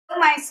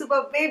My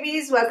super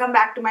babies, welcome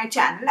back to my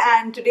channel,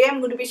 and today I'm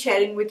going to be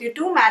sharing with you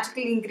two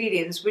magical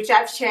ingredients which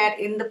I've shared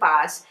in the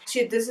past.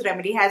 Actually, this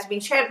remedy has been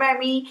shared by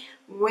me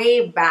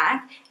way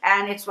back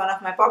and it's one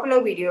of my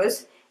popular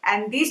videos,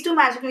 and these two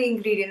magical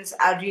ingredients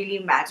are really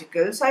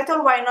magical, so I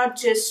thought why not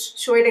just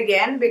show it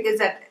again, because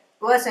that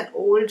was an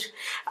old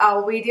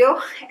video,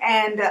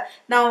 and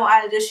now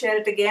I'll just share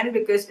it again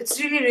because it's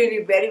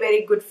really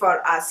very good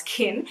for our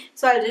skin.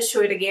 So I'll just show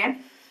it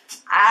again.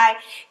 I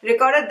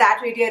recorded that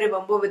video, I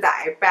remember, with the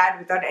iPad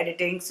without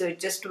editing, so it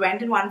just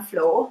went in one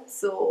flow,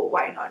 so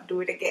why not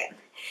do it again.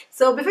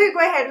 So before you go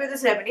ahead with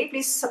this remedy,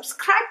 please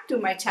subscribe to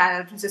my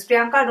channel, Princess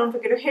Priyanka. Don't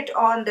forget to hit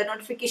on the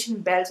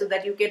notification bell so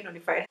that you get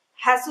notified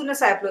as soon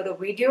as I upload a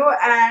video.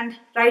 And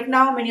right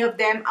now many of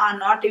them are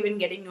not even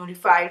getting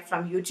notified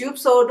from YouTube,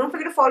 so don't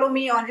forget to follow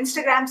me on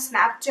Instagram,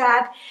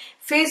 Snapchat,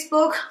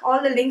 Facebook.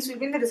 All the links will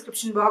be in the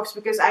description box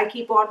because I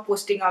keep on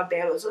posting out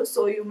there also,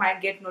 so you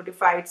might get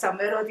notified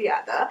somewhere or the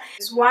other.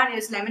 This one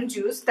is lemon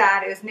juice,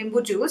 that is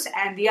nimbu juice,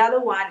 and the other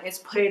one is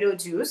potato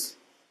juice.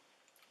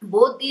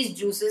 Both these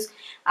juices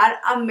are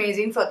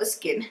amazing for the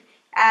skin,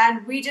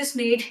 and we just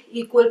need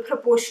equal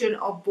proportion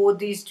of both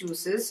these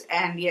juices,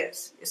 and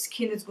yes, your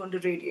skin is going to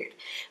radiate.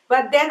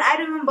 But then I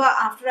remember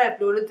after I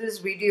uploaded this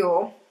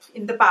video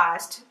in the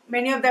past,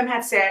 many of them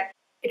had said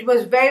it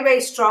was very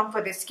strong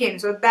for the skin,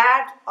 so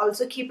that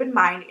also keep in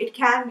mind. It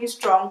can be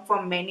strong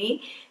for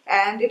many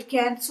and it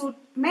can suit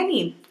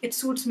many. It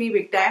suits me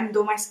big time,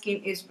 though my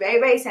skin is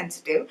very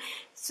sensitive.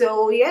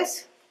 So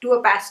yes, do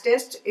a patch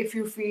test if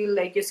you feel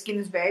like your skin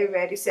is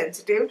very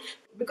sensitive,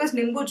 because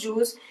nimbu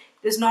juice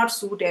does not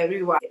suit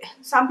everyone.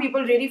 Some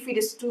people really feel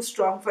it's too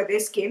strong for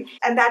their skin,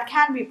 and that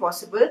can be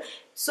possible.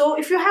 So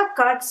if you have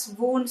cuts,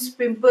 wounds,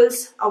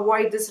 pimples,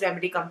 avoid this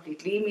remedy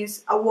completely.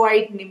 Means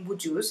avoid nimbu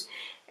juice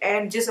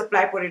and just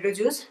apply potato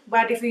juice.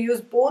 But if you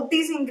use both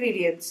these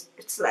ingredients,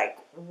 it's like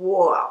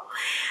wow.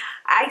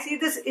 I see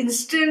this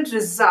instant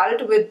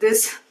result with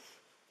this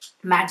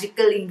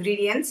magical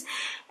ingredients,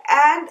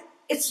 and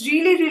it's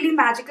really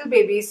magical,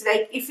 babies.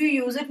 Like if you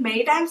use it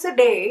many times a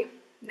day,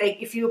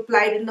 like if you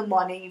apply it in the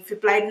morning, if you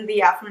apply it in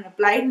the afternoon,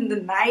 apply it in the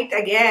night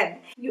again,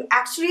 you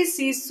actually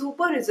see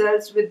super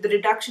results with the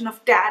reduction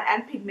of tan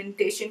and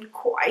pigmentation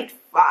quite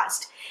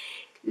fast.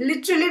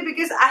 Literally,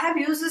 because I have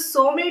used this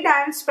so many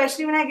times,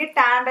 especially when I get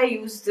tanned, I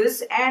use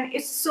this and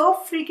it's so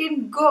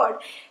freaking good.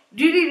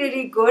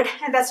 Really good,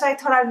 and that's why I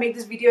thought I'll make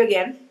this video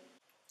again.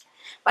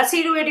 But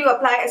see to it, you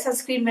apply a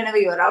sunscreen whenever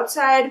you're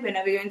outside,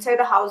 whenever you're inside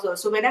the house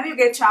also. Whenever you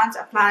get a chance,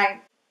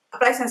 apply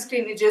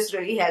sunscreen. It just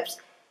really helps.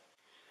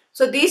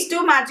 So these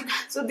two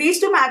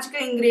magical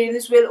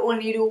ingredients will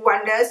only do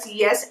wonders.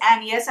 Yes,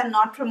 and yes, I'm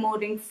not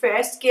promoting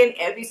fair skin.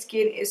 Every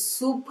skin is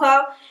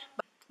super,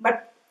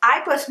 but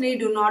I personally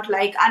do not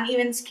like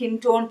uneven skin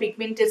tone,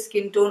 pigmented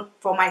skin tone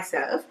for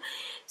myself.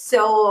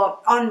 So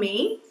on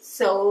me,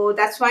 so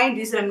that's why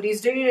these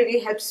remedies really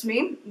helps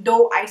me.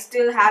 Though I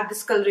still have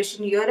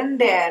discoloration here and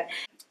there.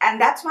 And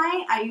that's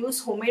why I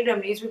use homemade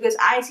remedies, because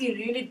I see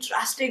really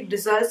drastic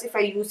results if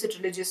I use it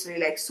religiously,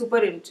 like super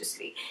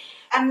religiously.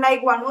 And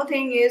like one more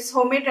thing is,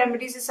 homemade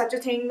remedies is such a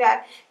thing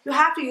that you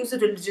have to use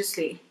it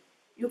religiously.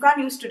 You can't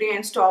use today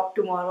and stop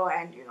tomorrow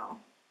and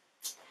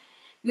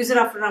use it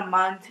after a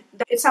month.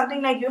 It's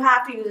something like you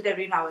have to use it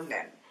every now and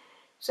then.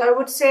 So I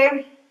would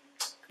say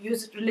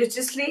use it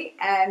religiously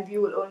and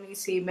you will only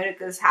see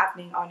miracles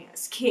happening on your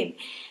skin.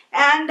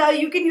 And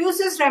you can use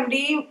this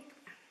remedy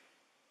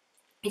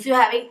if you're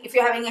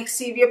having like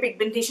severe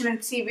pigmentation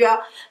and severe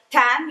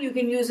tan. You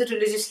can use it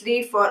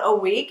religiously for a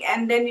week,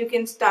 and then you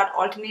can start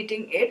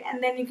alternating it,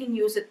 and then you can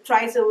use it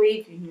twice a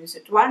week, you can use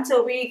it once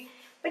a week,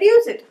 but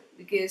use it,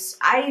 because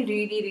I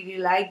really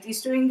like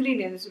these two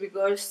ingredients,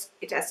 because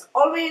it has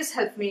always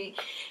helped me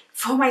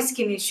for my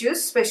skin issues,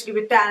 especially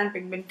with tan and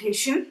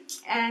pigmentation.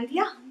 And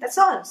yeah, that's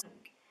all.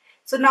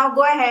 So now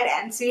go ahead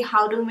and see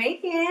how to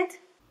make it.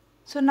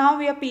 So now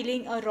we are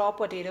peeling a raw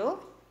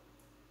potato.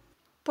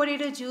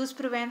 Potato juice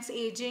prevents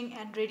aging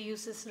and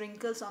reduces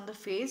wrinkles on the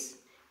face,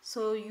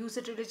 so use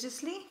it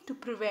religiously to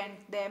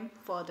prevent them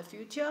for the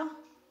future.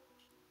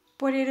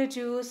 Potato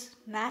juice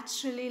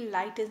naturally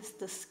lightens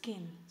the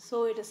skin,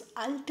 so it is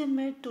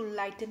ultimate to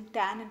lighten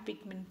tan and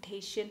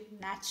pigmentation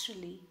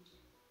naturally.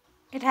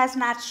 It has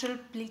natural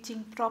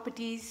bleaching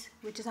properties,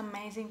 which is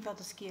amazing for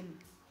the skin.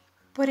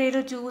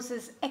 Potato juice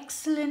is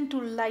excellent to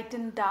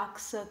lighten dark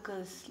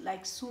circles,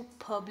 like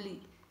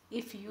superbly,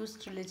 if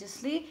used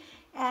religiously.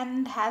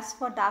 And as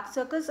for dark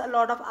circles, a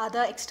lot of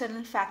other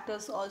external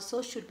factors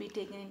also should be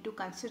taken into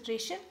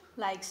consideration,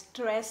 like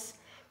stress,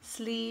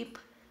 sleep,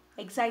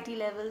 anxiety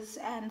levels,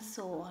 and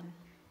so on.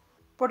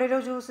 Potato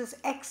juice is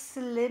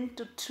excellent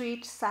to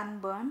treat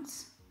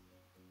sunburns.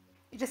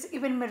 It is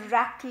even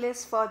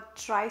miraculous for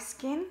dry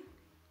skin.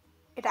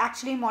 It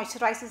actually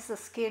moisturizes the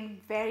skin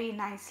very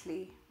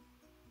nicely.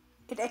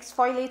 It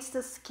exfoliates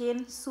the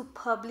skin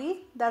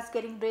superbly, thus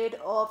getting rid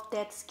of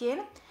dead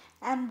skin,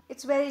 and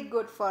it's very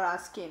good for our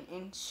skin.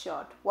 In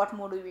short, what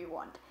more do we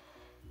want?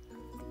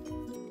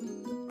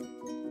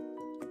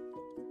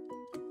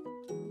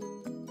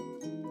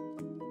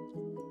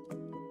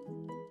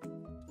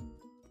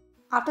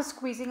 After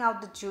squeezing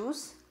out the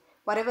juice,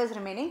 whatever is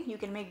remaining, you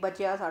can make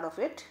bhajiyas out of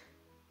it.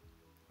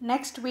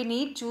 Next, we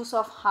need juice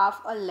of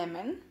half a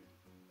lemon.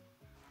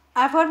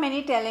 I've heard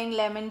many telling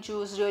lemon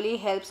juice really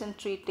helps in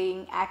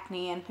treating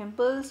acne and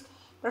pimples,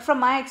 but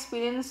from my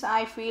experience,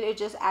 I feel it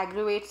just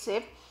aggravates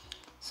it.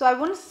 So I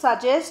wouldn't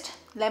suggest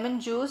lemon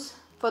juice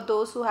for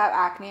those who have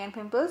acne and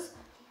pimples.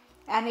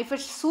 And if it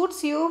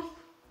suits you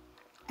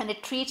and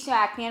it treats your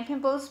acne and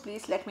pimples,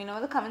 please let me know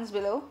in the comments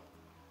below.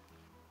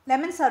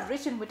 Lemons are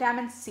rich in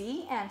vitamin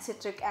C and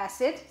citric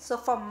acid. So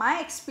from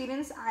my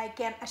experience, I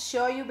can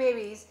assure you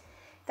babies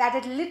that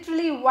it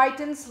literally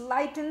whitens,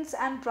 lightens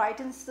and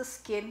brightens the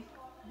skin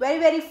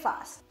very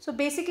fast. So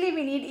basically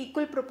we need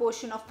equal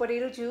proportion of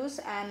potato juice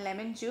and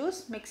lemon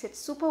juice. Mix it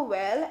super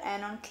well,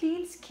 and on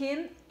clean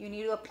skin you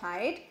need to apply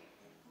it.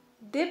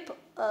 Dip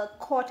a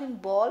cotton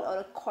ball or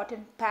a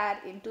cotton pad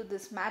into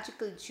this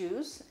magical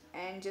juice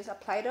and just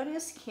apply it on your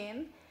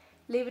skin.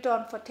 Leave it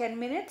on for 10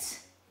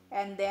 minutes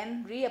and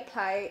then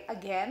reapply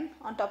again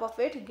on top of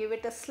it. Give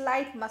it a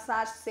slight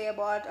massage, say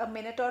about a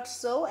minute or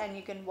so, and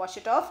you can wash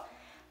it off.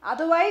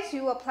 Otherwise,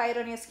 you apply it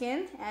on your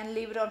skin and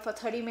leave it on for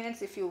 30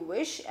 minutes if you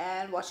wish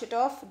and wash it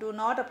off. Do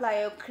not apply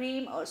a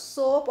cream or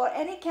soap or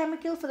any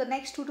chemical for the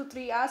next 2 to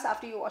 3 hours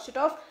after you wash it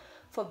off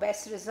for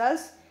best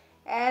results.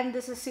 And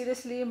this is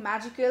seriously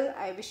magical.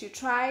 I wish you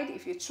tried.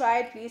 If you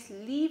tried, please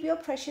leave your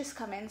precious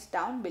comments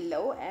down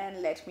below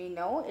and let me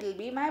know. It'll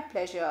be my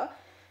pleasure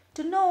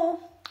to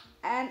know.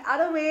 And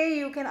other way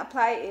you can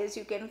apply is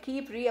you can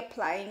keep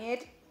reapplying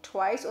it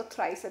twice or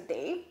thrice a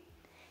day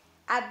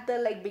at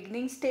the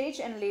beginning stage,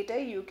 and later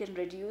you can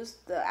reduce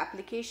the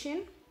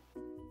application.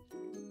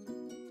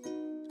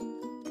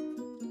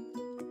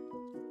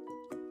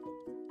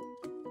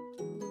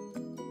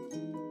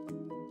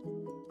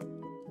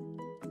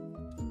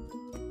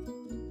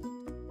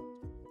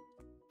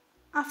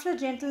 After a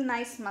gentle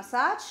nice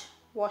massage,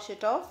 wash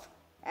it off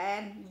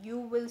and you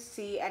will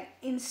see an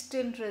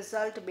instant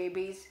result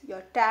babies.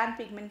 Your tan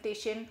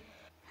pigmentation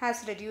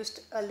has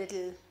reduced a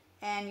little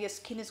and your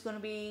skin is going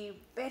to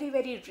be very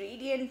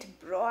radiant,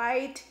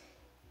 bright,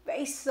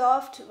 very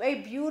soft,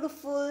 very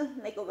beautiful,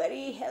 like a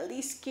very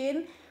healthy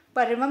skin.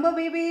 But remember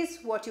babies,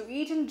 what you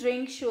eat and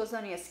drink shows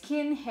on your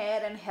skin,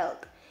 hair and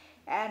health.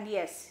 And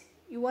yes,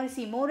 you want to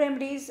see more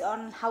remedies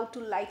on how to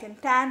lighten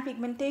tan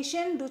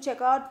pigmentation, do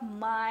check out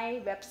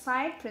my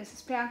website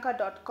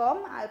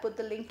princesspriyanka.com. I'll put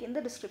the link in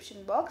the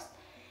description box.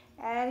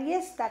 And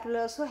yes, that will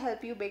also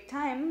help you big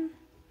time.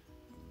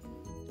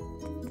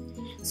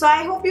 So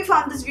I hope you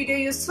found this video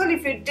useful.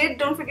 If you did,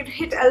 don't forget to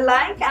hit a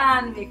like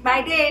and make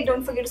my day.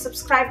 Don't forget to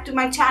subscribe to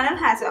my channel,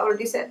 as I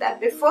already said that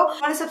before. If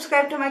you want to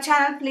subscribe to my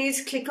channel,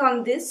 please click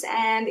on this,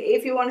 and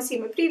if you want to see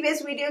my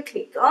previous video,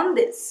 click on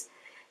this.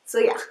 So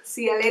yeah,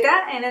 see you later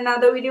in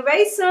another video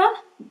very soon.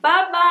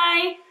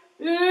 Bye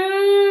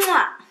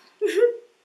bye.